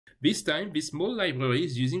This time, this small library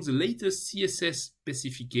is using the latest CSS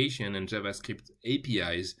specification and JavaScript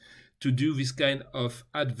APIs to do this kind of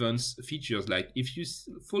advanced features. Like if you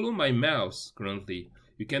follow my mouse currently,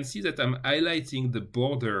 you can see that I'm highlighting the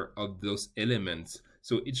border of those elements.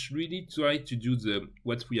 So it's really trying to do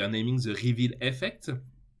what we are naming the reveal effect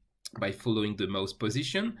by following the mouse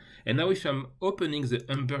position. And now if I'm opening the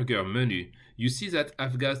hamburger menu, you see that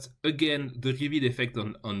I've got again the reveal effect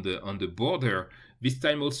on the border. This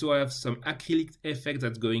time also I have some acrylic effect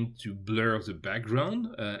that's going to blur the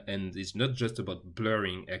background, and it's not just about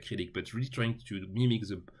blurring acrylic, but really trying to mimic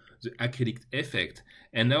the acrylic effect.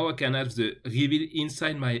 And now I can have the reveal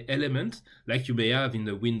inside my element, like you may have in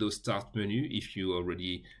the Windows Start menu if you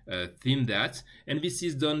already themed that. And this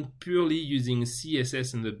is done purely using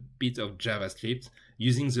CSS and a bit of JavaScript,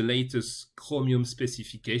 using the latest Chromium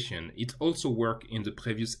specification. It also works in the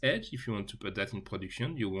previous edge. If you want to put that in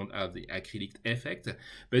production, you won't have the acrylic effect.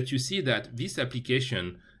 But you see that this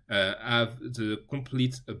application have the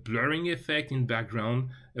complete blurring effect in background.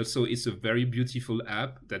 Also, it's a very beautiful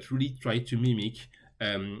app that really tries to mimic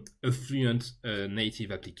a Fluent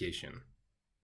native application.